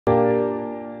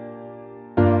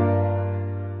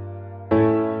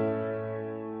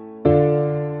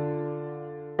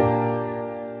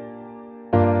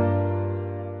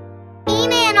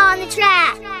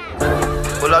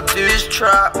I do is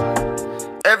trap.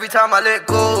 Every time I let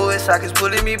go, it's like it's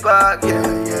pulling me back. Yeah,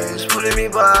 yeah, it's pulling me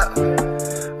back.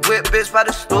 Whip bitch by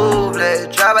the stove, let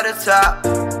it dry by the top.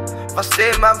 If I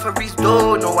stay man for his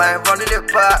door, no I ain't running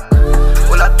it back.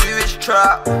 All I do is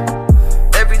trap.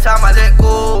 Every time I let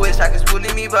go, it's like it's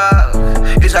pulling me back.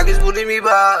 It's like it's pulling me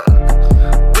back.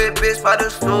 Whip bitch by the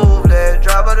stove, let it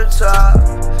dry by the top.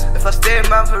 If I stay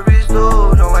man for his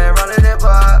door, no I ain't running it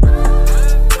back.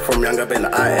 From young I've been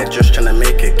out here just trying to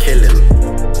make a killing.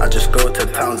 I just go to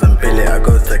towns and bill it. I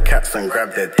go to cats and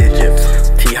grab their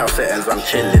digits. Tea house settings, I'm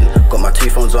chilling. Got my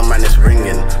 2 phones on, man, it's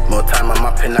ringing. More time I'm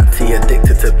up in that tea,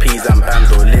 addicted to peas and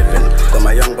bando living. Got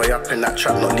my young boy up in that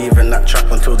trap, not leaving that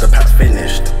trap until the pack's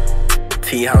finished.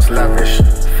 Tea house lavish,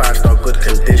 5-star good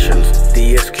conditions.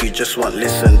 DSQ just want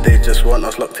listen, they just want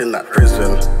us locked in that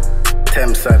prison.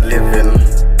 Thames sad living,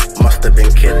 must have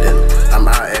been kidding. I'm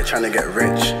out here trying to get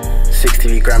rich.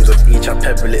 60 grams of each, I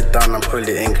pebble it down and pull it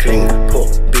in clean.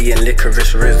 Put B in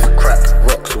licorice, Riz, crack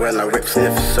rocks when I whip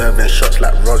sniff. Serving shots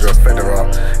like Roger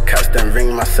Federer. Cats then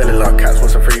ring my cellular, cats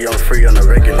wants a 3-on-3 on the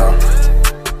regular.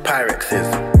 Pyrexes,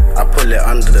 I pull it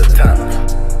under the tap.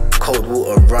 Cold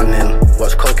water running,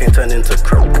 watch cocaine turn into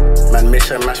crack. Man,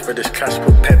 mission mash for this cash,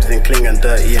 put peps in cling and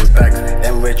dirty in bags.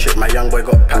 N-way trip, my young boy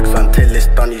got packs until it's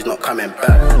done, he's not coming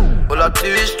back. All I do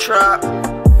is trap.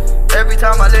 Every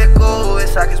time I let go,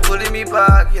 it's like it's pulling me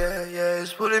back. Yeah, yeah,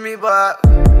 it's pulling me back.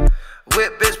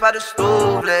 Whip bitch by the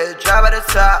stove, let it dry by the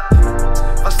top.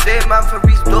 If I stay man for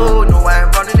his door, no I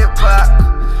ain't running it back.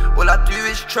 All I do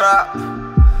is trap.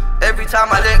 Every time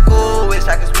I let go, it's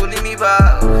like it's pulling me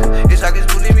back. It's like it's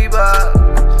pulling me back.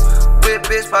 Whip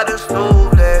bitch by the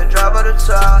stove, let it dry by the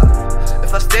top.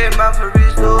 If I stay man for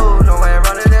his door, no I ain't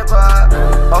running it back.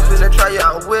 I'm finna try it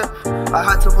out a whip. I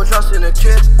had to put trust in a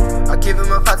kid. I give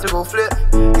him a pat to go flip.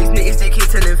 These niggas they keep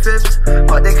telling fibs,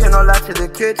 but they cannot lie to the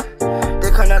kid.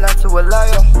 They cannot lie to a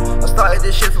liar. I started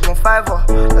this shit from a fiver.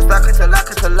 Let's like it to like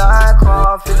it to like.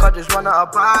 I think I just run out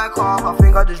of bike off. I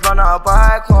think I just run out of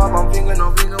bike off. I'm thinking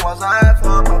what's I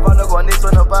for. My brother got nits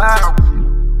on the back.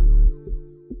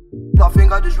 I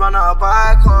think I just run out of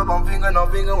bike off. I'm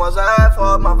thinking what's I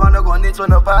for. My brother got nits on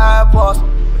the bypass.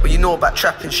 But you know about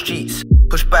trapping streets.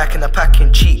 Push back in the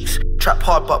packing cheeks. Trap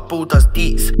hard but bull does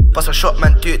deets. Bust a shot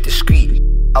man, do it discreet.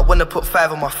 I wanna put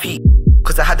 5 on my feet,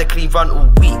 cause I had a clean run all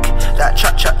week. That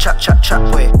trap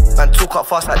boy. Man talk up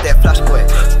fast like they're flash boy.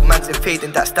 Man's in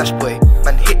fading that stash boy.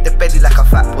 Man hit the belly like a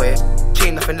fat boy.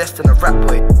 Chain nothing less than a rap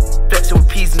boy. Flexing with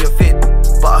peas in your vid,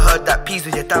 but I heard that peas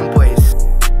with your damn boys.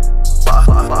 But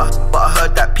I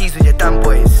heard that peas with your damn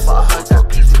boys.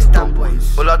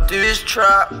 All I do is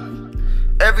trap.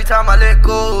 Every time I let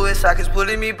go, it's like it's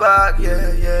pulling me back.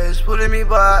 Yeah, yeah, it's pulling me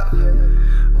back.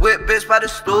 Whip bitch by the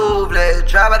stove, let it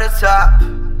dry by the top.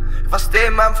 If I stay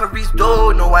man for his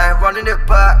door, no I ain't running it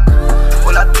back.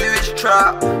 All I do is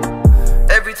trap.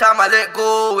 Every time I let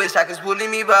go, it's like it's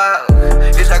pulling me back.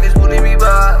 It's like it's pulling me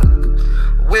back.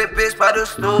 Whip bitch by the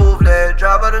stove, let it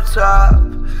dry by the top.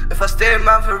 If I stay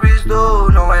man for his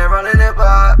door, no I ain't running it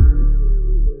back.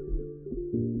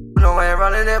 No I ain't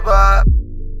running it back.